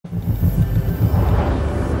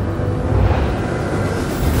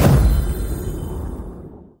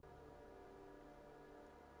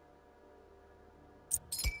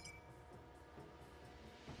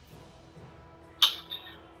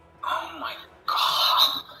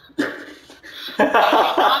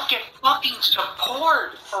Not get fucking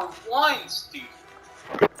support for once, dude.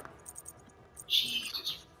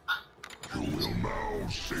 Jesus. You will now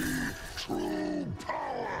see true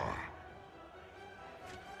power.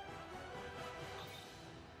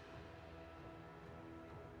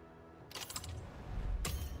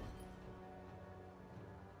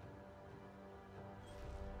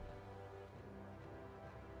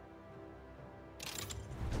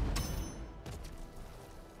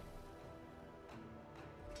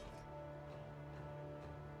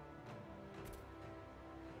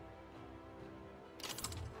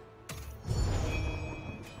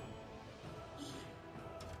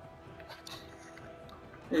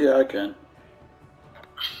 Yeah, I can.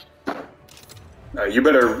 Alright, you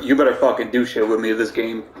better fucking do shit with me this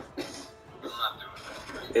game. I'm not doing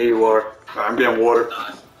that. Yeah, you are. Alright, I'm getting water.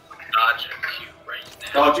 I'm dodging you right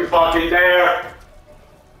now. Don't you fucking dare!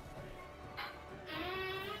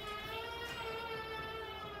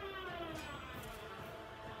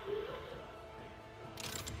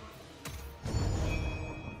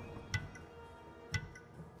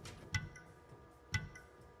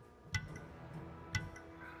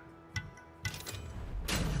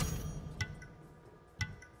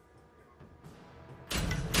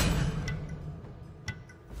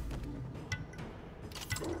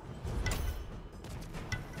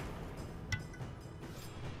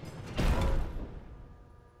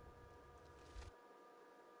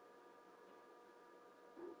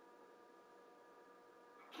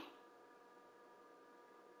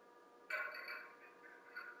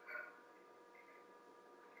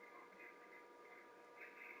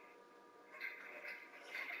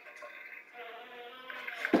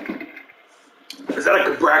 Is that like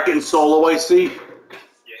a Bracken solo I see? Yeah,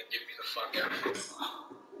 get me the fuck out.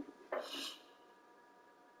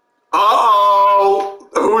 Uh-oh!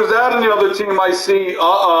 Who is that in the other team I see?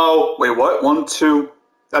 Uh-oh. Wait, what? 1, 2.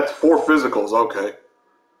 That's 4 physicals, okay.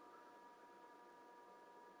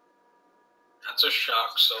 That's a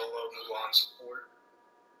Chaac solo Mulan support.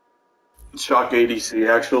 Chaac ADC,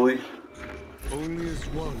 actually. Only as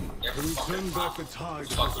one can we turn back the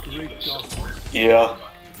tide of this great darkness. Yeah.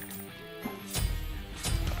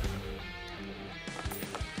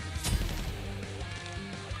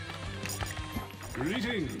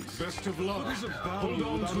 Greetings, best of luck. Hold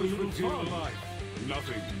on to a little dear life.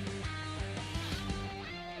 Nothing.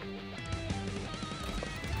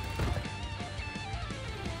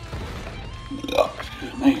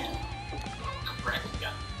 Excuse me. Correct, you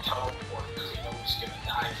got teleport because you know he's gonna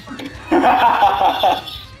die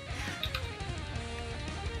first.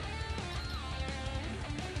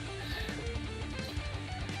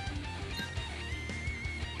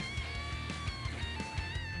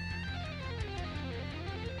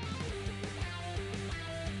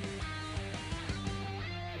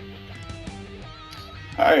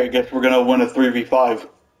 Alright, I guess we're gonna win a 3v5.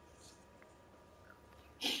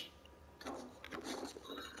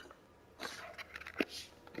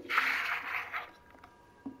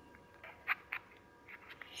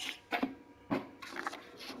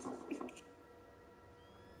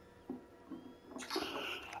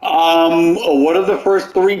 What are the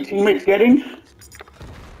first 3 teammates getting?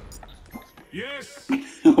 Yes.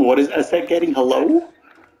 What is Essek getting? Hello?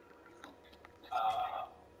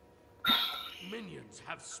 Minions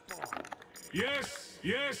have spawned. Yes.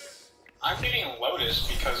 Yes. I'm getting Lotus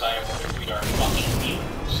because I avoided our fucking team,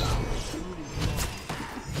 so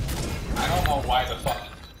I don't know why the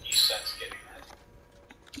fucking reset's getting that.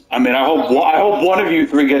 I mean, I hope one of you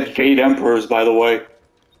 3 gets Jade Emperors, by the way.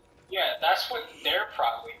 Yeah, that's what they're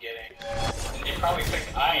probably getting. And they probably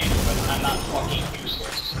think I am, but I'm not fucking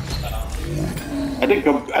useless. So I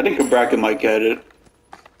think a bracket might get it.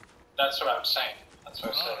 that's what I'm saying. That's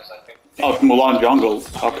what I said. Is I think. Oh, it's Mulan Jungle.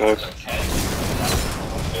 Okay.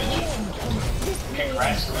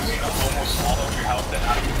 Congrats, losing almost all of your health and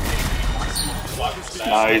out of your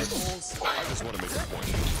Nice. I just want to make a point.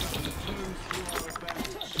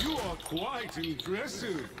 You are quite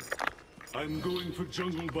impressive. I'm going for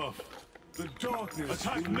jungle buff. The darkness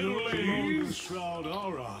attack middle lane. Shroud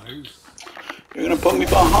our eyes. You're gonna put me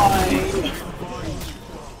behind.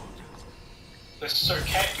 The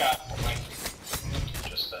Circuit got like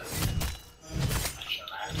just mention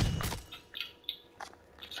that.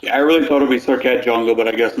 Yeah, I really thought it'd be Circuit Jungle, but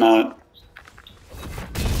I guess not.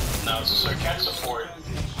 No, it's a Circuit support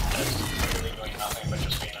that's literally doing nothing but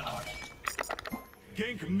just being annoying.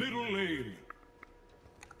 Gank middle lane.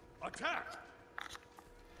 Attack!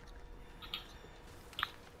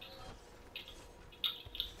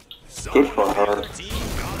 Good for her.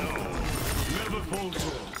 Never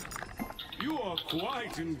falter. You are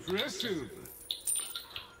quite impressive.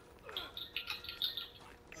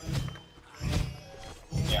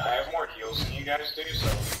 Yeah, I have more heals than you guys do, so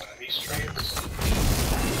one of these trades,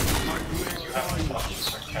 you have a fucking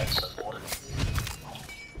Circuit support.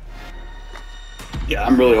 Yeah,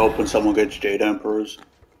 I'm really hoping someone gets Jade Emperors.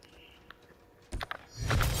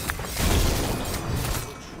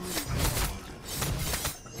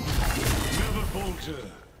 Never falter.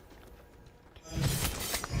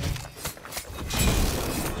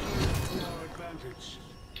 Our advantage.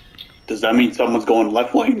 Does that mean someone's going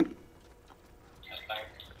left lane?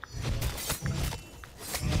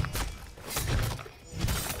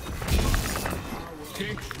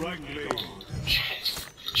 Take right lane.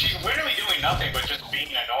 She's literally doing nothing but just being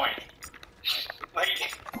annoying.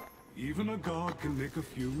 Like, Even a god can make a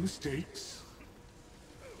few mistakes.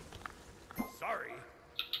 Sorry.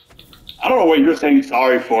 I don't know what you're saying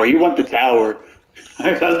sorry for. You went to tower.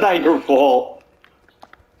 That's not your fault.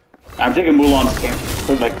 I'm taking Mulan's camp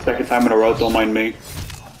for like the second time in a row, don't mind me.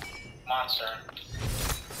 monster.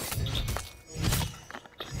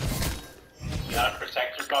 You gotta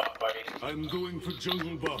protect your buff, buddy. I'm going for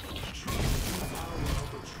jungle buff.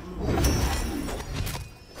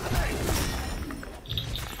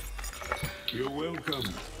 You're welcome.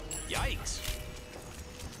 Yikes.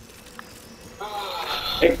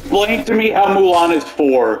 Explain to me how Mulan is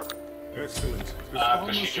 4. Excellent.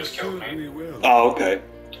 Because she just killed me. Well. Oh, okay.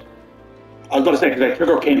 I was gonna say, because I took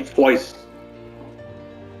her cane twice.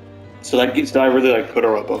 So that gets, I really like put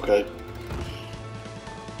her up, okay.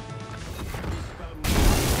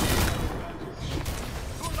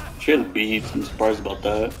 She has beads, I'm surprised about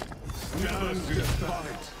that. Never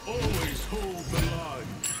fight. Always hold the line.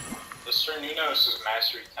 The Sir Nunos is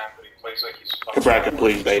mastery time, but he plays like he's fucking. Cabraca,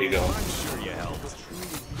 please, there you go. I'm sure you helped.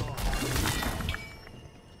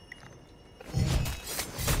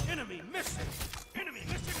 Enemy missing. Enemy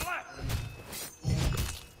missing left.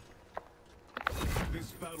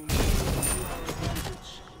 This battle is to our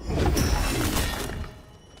advantage.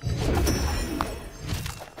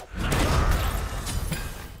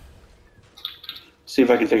 See if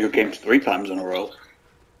I can take her games 3 times in a row.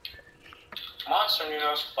 Come on, Sir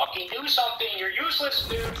Nunos, fucking do something. You're useless,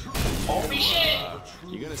 dude. Holy shit.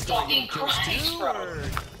 You gonna start Fucking getting close Christ, too, bro. or?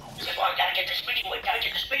 He's like, well, I gotta get the speedy wave. Gotta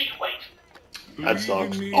get the speedy wave. That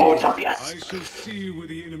sucks. Believe in me, Oh, it's up, I yes. shall see where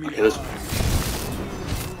the enemy Okay, this. lies.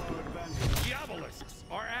 Diabolisks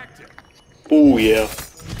are active. Ooh, yeah.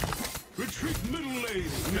 Retreat middle lane.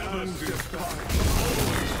 Never fight.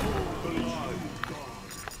 Always hold the line.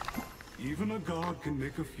 Even a god can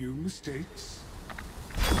make a few mistakes.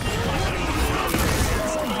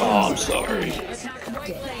 Oh, I'm sorry.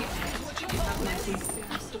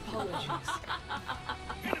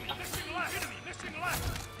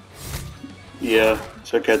 Yeah,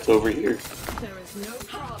 Circuit's over here.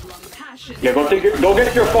 Yeah, go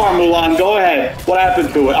get your farm, Mulan. Go ahead. What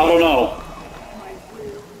happened to it? I don't know.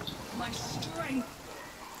 My strength.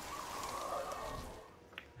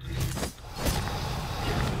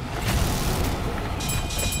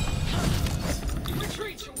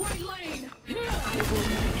 Retreat, right lane. I will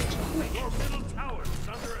make it quick. Your middle tower is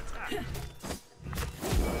under attack.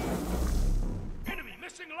 Enemy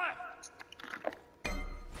missing left.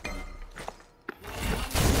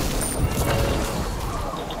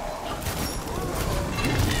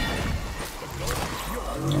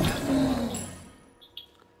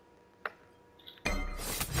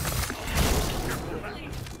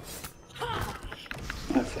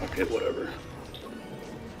 Ah, fuck it, whatever.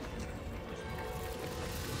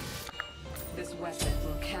 This weapon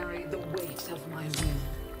will carry the weight of my will.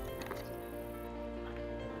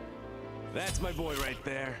 That's my boy right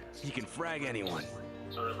there. He can frag anyone.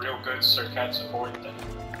 So a real good Circuit support then.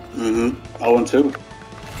 Mm-hmm. 0-2.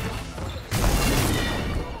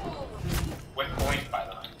 With point, by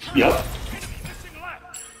the way. Yep. Enemy missing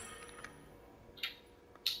left.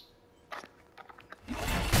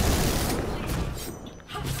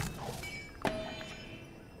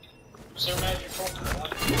 Who's their magical?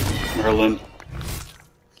 Merlin.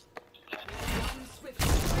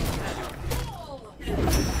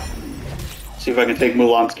 See if I can take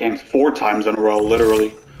Mulan's games 4 times in a row,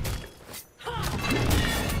 literally.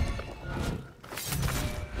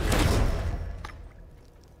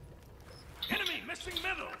 Enemy missing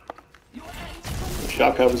middle.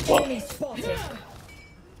 Chaac have his buff.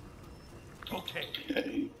 Okay.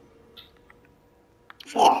 Okay.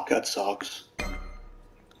 Fuck, that sucks.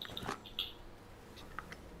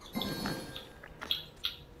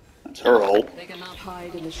 That's her ult. They cannot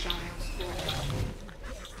hide in the shadows.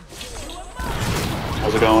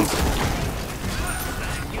 How's it going?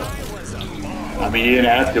 I mean, you didn't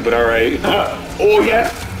ask it, but alright. Oh,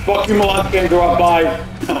 yes! Fuck you, Mulan games are up by.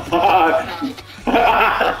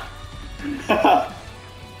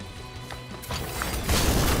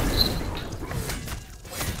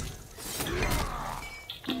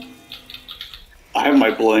 I have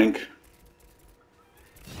my blink.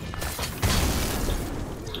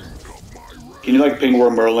 Can you like ping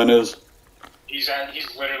where Merlin is? He's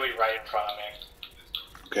literally right in front of me.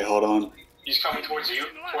 Okay, hold on. He's coming towards you,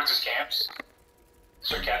 towards his camps.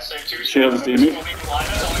 Sir Cat's there too. She doesn't see me. Only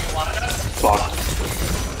Wanda. Fuck.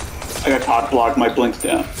 I got cock blocked. My blink's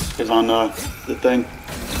down. Is on the thing.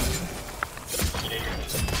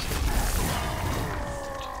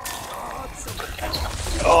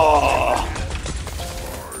 Oh.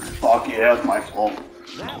 Fuck yeah, that's my fault.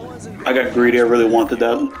 I got greedy. I really wanted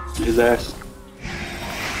that. His ass.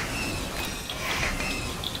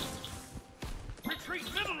 Retreat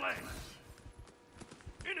middle lane.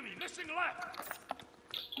 Enemy missing left.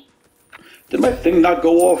 Did my thing not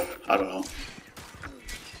go off? I don't know.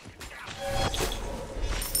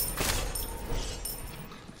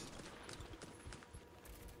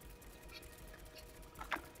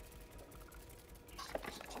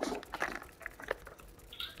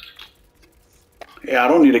 Yeah, I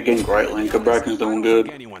don't need a gank right lane, because Bracken's doing good.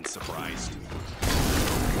 Anyone's surprised.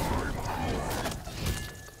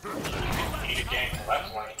 Need a gank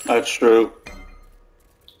left lane. That's true.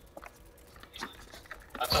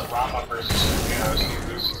 That's a Rama versus Sunos.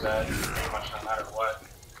 He loses that pretty much no matter what.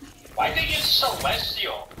 Why'd they get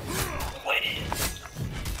Celestial? Wait.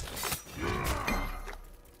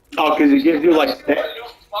 Oh, because it gives you like... What, you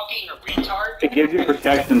fucking retard? It gives you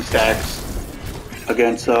protection stacks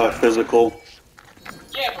against physical.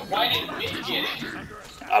 Yeah, but why didn't we get it?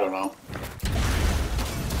 I don't know.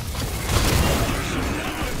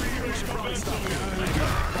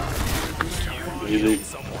 Easy.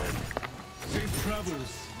 Safe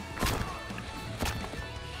travels.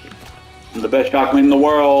 I'm the best shockman in the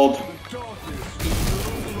world. The darkness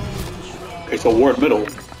is no longer shrouded. Okay, so ward middle.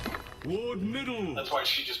 Ward middle. That's why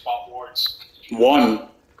she just bought wards. One.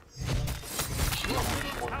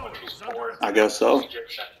 When she's bored. I guess so.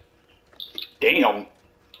 Egyptian. Damn.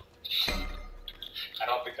 I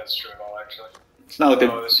don't think that's true at all, actually. It's not like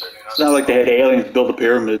Oh, they, this certainly it's not like they had aliens build the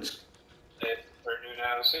pyramids. For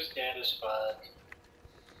Nunos is dead as fuck.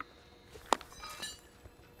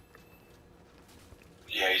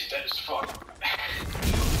 Yeah, he's dead as fuck.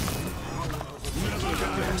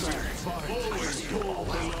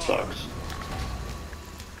 Sucks.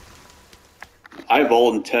 I have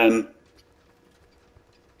ult in 10.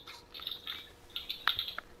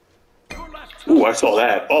 Ooh, I saw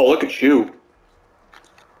that. Oh, look at you.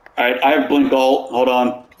 Alright, I have blink ult. Hold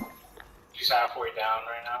on. He's halfway down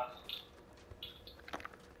right now.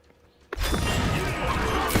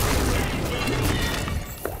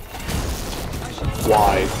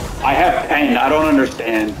 Why? I have 10. I don't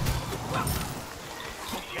understand. You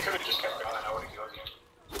could have just kept going. I would have killed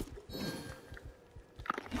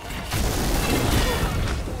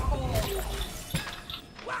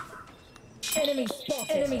you. Enemy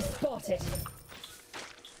spotted. Enemy spotted.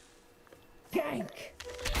 Gank.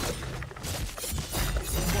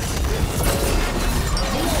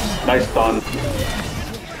 Nice stun.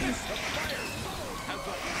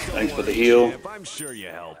 Thanks for the heal. Champ, I'm sure you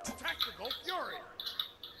helped.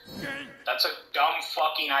 That's a dumb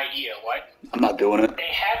fucking idea. What? I'm not doing it. They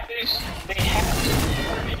have this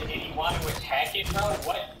pyramid and you want to attack it, bro?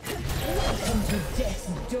 What? Welcome to death's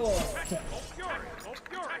doorstep.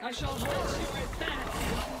 I shall hold you at that.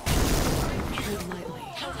 Tread lightly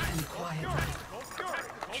and quietly.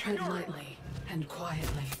 Tread lightly and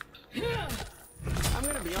quietly. I'm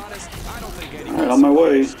gonna be honest, I don't think Alright, anyone's on my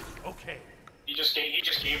way. Okay. He just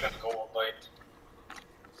gave them gold, like.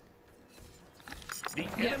 The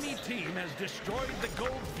enemy team has destroyed the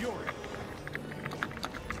Gold Fury.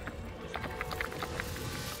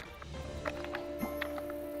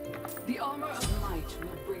 The armor of might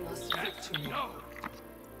will bring us victory. No.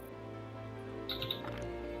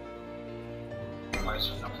 Why is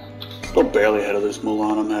there no? Still barely ahead of this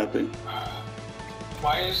Mulan. I'm happy.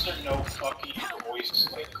 Why is there no fucking voice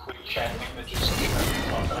like quick chat thing that just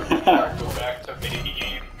go back to baby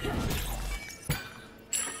game?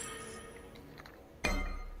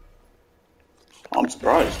 I'm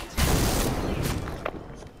surprised.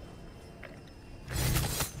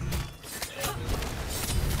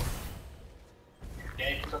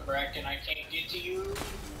 Dead for Bracken, I can't get to you.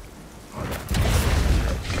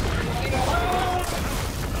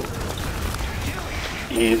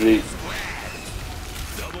 Easy.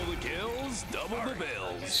 double the kills, double the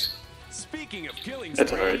bills. Speaking of killing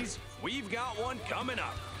That's alright. sprees, we've got one coming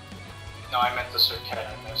up. No, I meant the Sir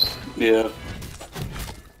Cat I missed. Yeah.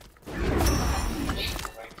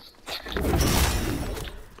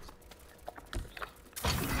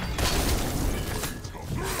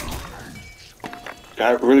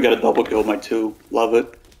 I really got a double kill my 2. Love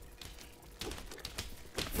it.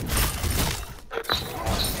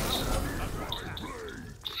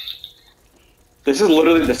 This is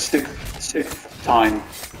literally the sixth time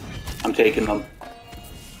I'm taking them.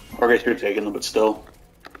 Or I guess you're taking them, but still.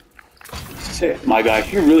 Sixth, my guy.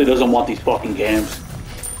 He really doesn't want these fucking games.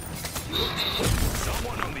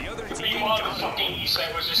 Meanwhile, the fucking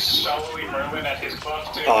Isai was just soloing Merlin at his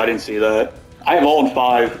buff, too. Oh, I didn't see that. I have all in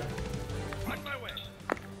 5.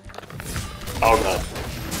 Oh god.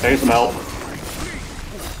 Take some help.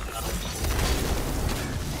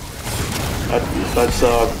 That's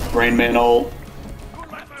Rain Man ult.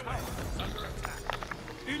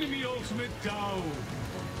 Enemy ultimate down.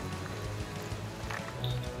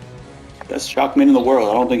 Best shock man in the world.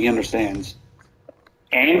 I don't think he understands.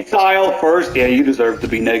 Antile first? Yeah, you deserve to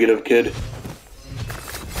be negative, kid. Never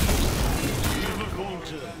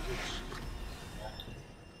falter.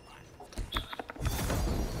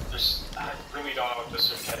 I really don't know what this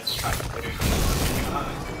Circuit is trying to do.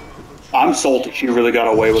 I'm salty she really got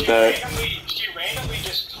away with that. She randomly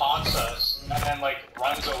just taunts us and then like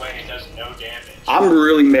runs away and does no damage. I'm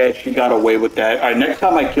really mad she got away with that. Alright, next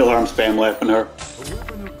time I kill her, I'm spam laughing her.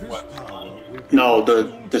 No,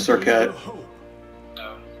 the Circuit.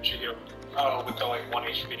 No, she healed. Oh, with the like 1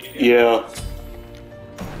 HP. Yeah.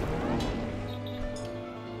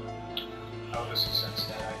 Oh, this is sense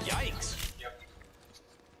that. Yikes. Yep.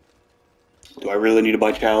 Do I really need to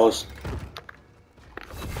buy Chalice?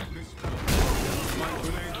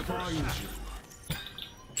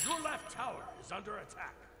 Your left tower is under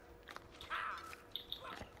attack.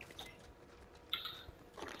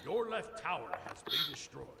 Your left tower has been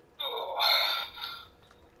destroyed.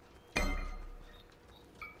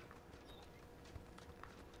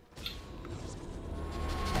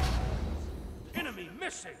 Enemy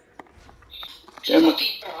missing. Damn it.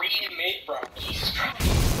 53 mate, bro. Jesus Christ.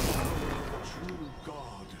 True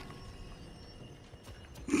God.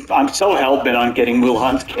 I'm so hell-bent on getting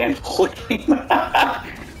Mulan's cancel game.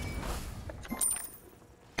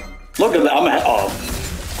 Look at that. Oh.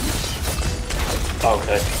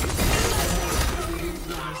 Okay.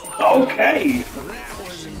 Okay. That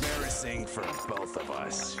was embarrassing for both of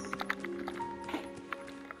us.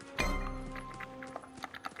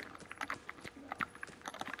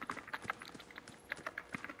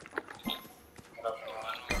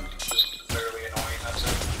 Just barely annoying, that's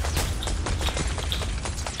it.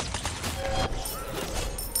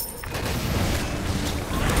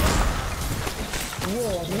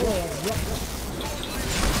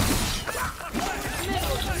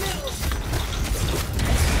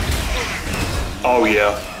 Oh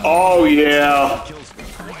yeah. Oh yeah.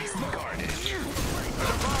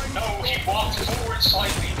 No, he walked forward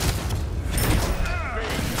slightly.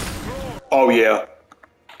 Oh yeah.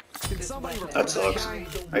 That sucks.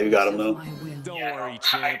 Oh, you got him though. Don't worry,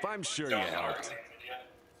 champ. I'm sure you Don't know helped. anything yet.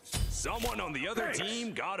 Someone on the other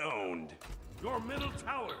team got owned. Your middle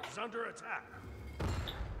tower is under attack.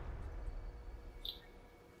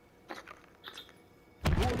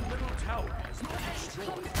 Your middle tower has been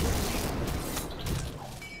destroyed.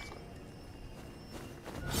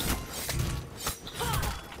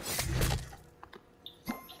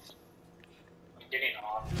 I'm getting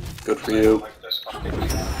off. Good for you. Like this fucking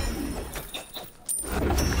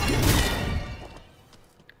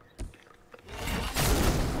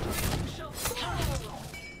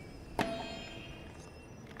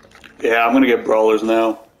Yeah, I'm gonna get brawlers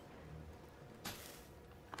now.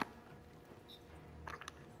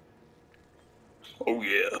 Oh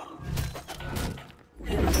yeah. I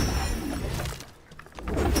didn't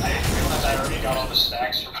realize I already got all the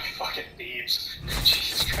stacks for my fucking thieves.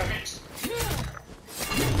 Jesus Christ.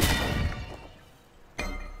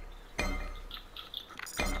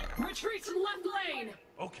 Retreat to the left lane.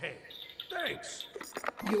 Okay, thanks.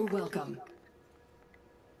 You're welcome.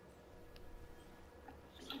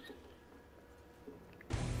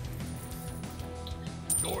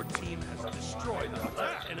 Your team has destroyed the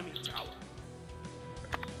left enemy tower.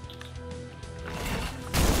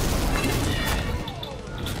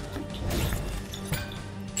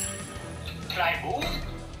 Can I move?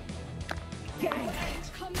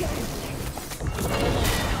 Come get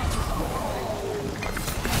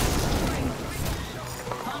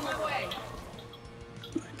on my way.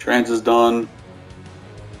 Trans is done.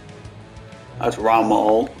 That's Rama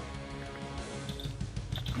ult.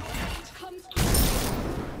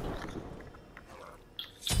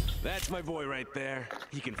 That's my boy right there.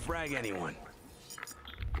 He can frag anyone.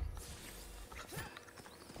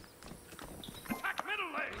 Attack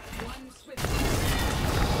middle lane. One swift.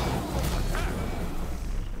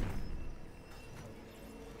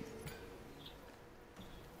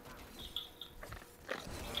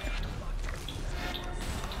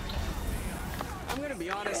 I'm gonna be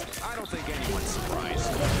honest, I don't think anyone's surprised.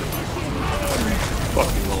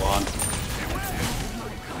 Fucking Milan.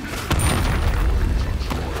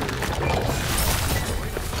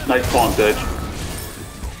 Nice spawn, bitch.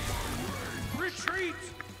 Retreat!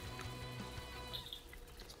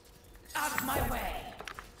 Out of my way.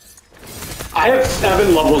 I have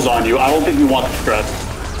 7 levels on you. I don't think you want the stress.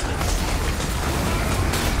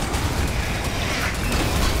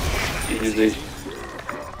 Easy.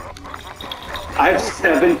 I have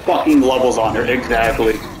 7 fucking levels on her,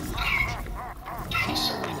 exactly.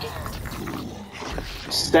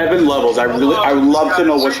 7 levels. I would love to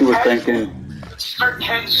know what she was thinking.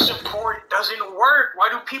 Certain support doesn't work. Why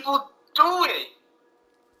do people do it?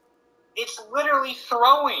 It's literally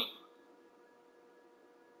throwing.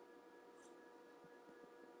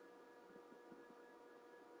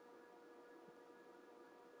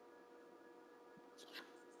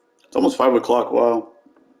 It's almost 5 o'clock, wow.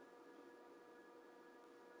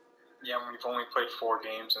 Yeah, we've only played 4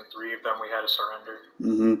 games, and 3 of them we had to surrender.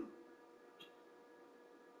 Mm-hmm.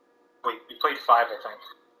 Wait, we played 5, I think.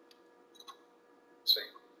 Let's see.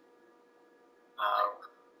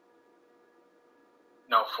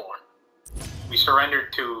 No, 4. We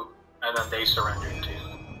surrendered 2, and then they surrendered 2.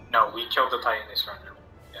 No, we killed the Titan, they surrendered.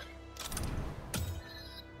 Yeah.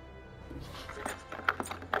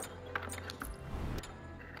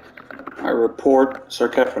 I report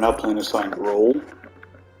Circuit for not playing assigned role.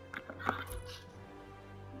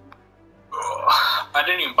 I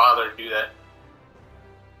didn't even bother to do that.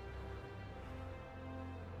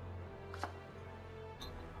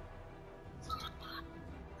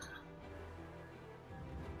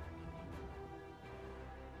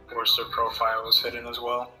 Of course, their profile was hidden as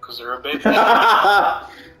well, because they're a bitch.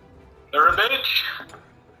 They're a bitch!